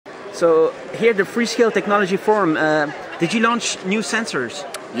So here at the Freescale Technology Forum, did you launch new sensors?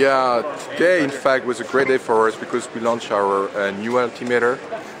 Yeah, today in fact was a great day for us because we launched our new altimeter,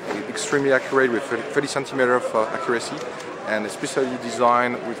 extremely accurate with 30 centimeter of accuracy, and especially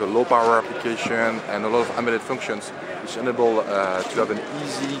designed with a low power application and a lot of embedded functions which enable to have an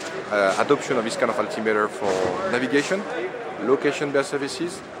easy adoption of this kind of altimeter for navigation, location-based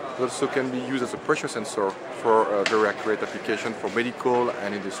services. It also can be used as a pressure sensor for a very accurate application for medical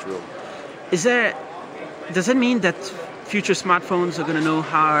and industrial. Does it mean that future smartphones are going to know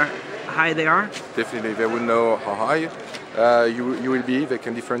how high they are? Definitely, they will know how high you will be. They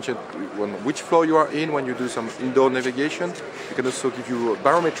can differentiate on which floor you are in when you do some indoor navigation. They can also give you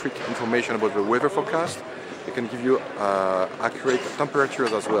barometric information about the weather forecast. They can give you accurate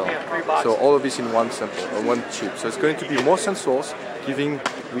temperatures as well. So all of this in one sample, one chip. So it's going to be more sensors giving,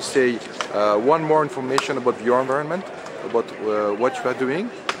 we say, one more information about your environment, about what you are doing,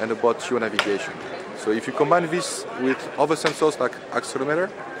 and about your navigation. So if you combine this with other sensors like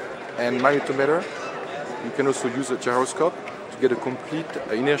accelerometer and magnetometer, you can also use a gyroscope to get a complete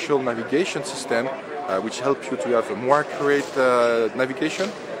inertial navigation system, which helps you to have a more accurate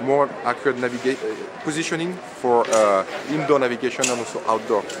navigation, more accurate positioning for indoor navigation and also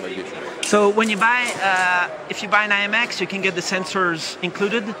outdoor navigation. So when you buy, if you buy an IMX, you can get the sensors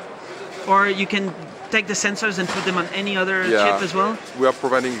included, or you can take the sensors and put them on any other chip as well? We are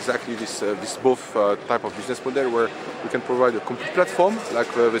providing exactly this both type of business model where we can provide a complete platform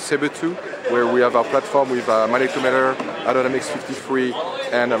like the Sabre 2, where we have our platform with a magnetometer, aerodynamics 53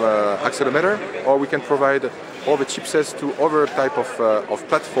 and accelerometer, or we can provide all the chipsets to other type of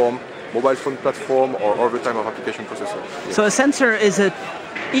platform, mobile phone platform or other type of application processor. Yeah. So a sensor is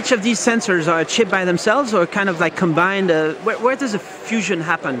each of these sensors are a chip by themselves or kind of like combined? Where does the fusion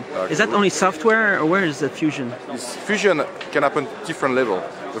happen? Is that only software or where is the fusion? This fusion can happen at different level.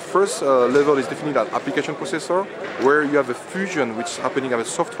 The first level is definitely that application processor where you have a fusion which is happening at a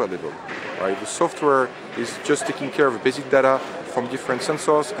software level. Right? The software is just taking care of basic data from different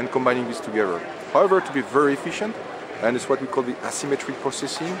sensors and combining this together. However, to be very efficient, and it's what we call the asymmetric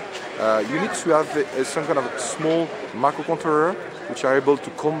processing, you need to have some kind of small microcontroller which are able to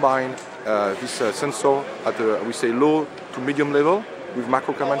combine this sensor at we say low to medium level with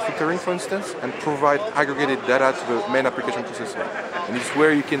macro command filtering, for instance, and provide aggregated data to the main application processor. And it's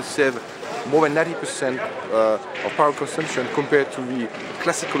where you can save more than 90% of power consumption compared to the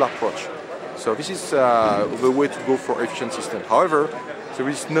classical approach. So this is the way to go for efficient system. However, there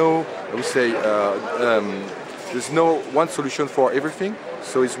is no, I would say, there's no one solution for everything,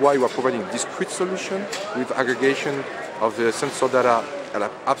 so it's why we are providing a discrete solution with aggregation of the sensor data at an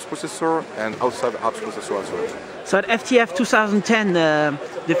apps processor and outside the apps processor as well. So at FTF 2010,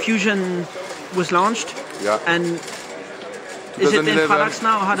 the Fusion was launched, and is it in products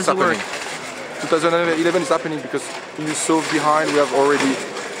now, or how does it work? 2011 is happening because you saw behind we have already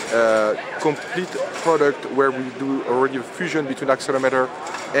a complete product where we do already a fusion between accelerometer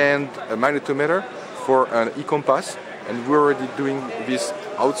and a magnetometer for an e-compass, and we're already doing this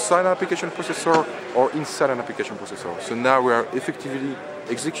outside an application processor or inside an application processor. So now we are effectively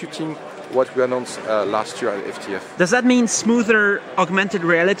executing what we announced last year at FTF. Does that mean smoother augmented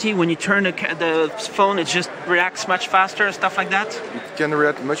reality? When you turn the phone, it just reacts much faster, stuff like that? It can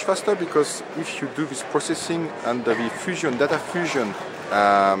react much faster because if you do this processing and the fusion, data fusion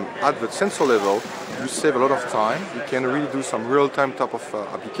at the sensor level, you save a lot of time. You can really do some real-time type of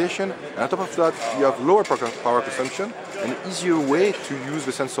application. And on top of that, you have lower power consumption and an easier way to use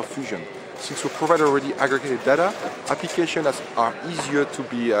the sensor fusion. Since we provide already aggregated data, applications are easier to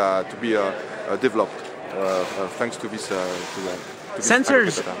be developed thanks to this.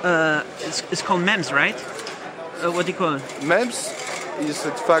 Sensors is called MEMS, right? What do you call it? MEMS is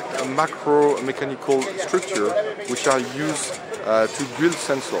in fact a macro-mechanical structure which are used to build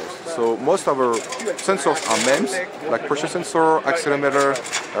sensors. So most of our sensors are MEMS, like pressure sensor, accelerometer,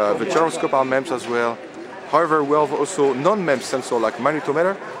 the gyroscope are MEMS as well. However, we have also non-MEMS sensor like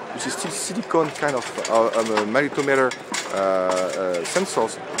magnetometer, which is still silicon kind of magnetometer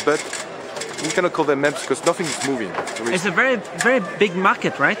sensors, but we cannot call them MEMS because nothing is moving. It's a very, very big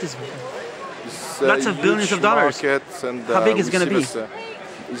market, right? It's lots of billions of dollars. And, how big is it going to be?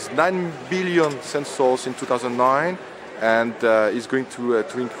 It's 9 billion sensors in 2009. And is going to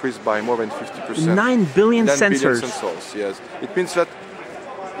increase by more than 50%. 9 billion sensors. 9 billion sensors, yes. It means that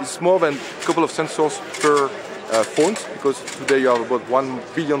it's more than a couple of sensors per phones, because today you have about 1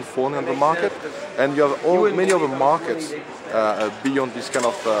 billion phones on the market, and you have many other markets beyond this kind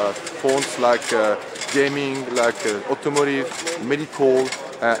of phones, like gaming, like automotive, medical,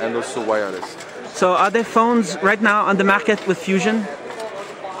 and also wireless. So are there phones right now on the market with Fusion?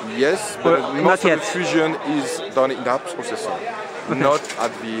 Yes, but Or most not of yet? the fusion is done in the apps processor, not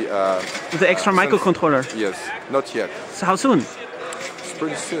at the... The extra microcontroller. Yes, not yet. So how soon? It's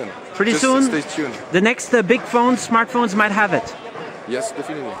pretty soon. Pretty Just soon? stay tuned. The next big phones, smartphones might have it. Yes,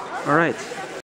 definitely. All right.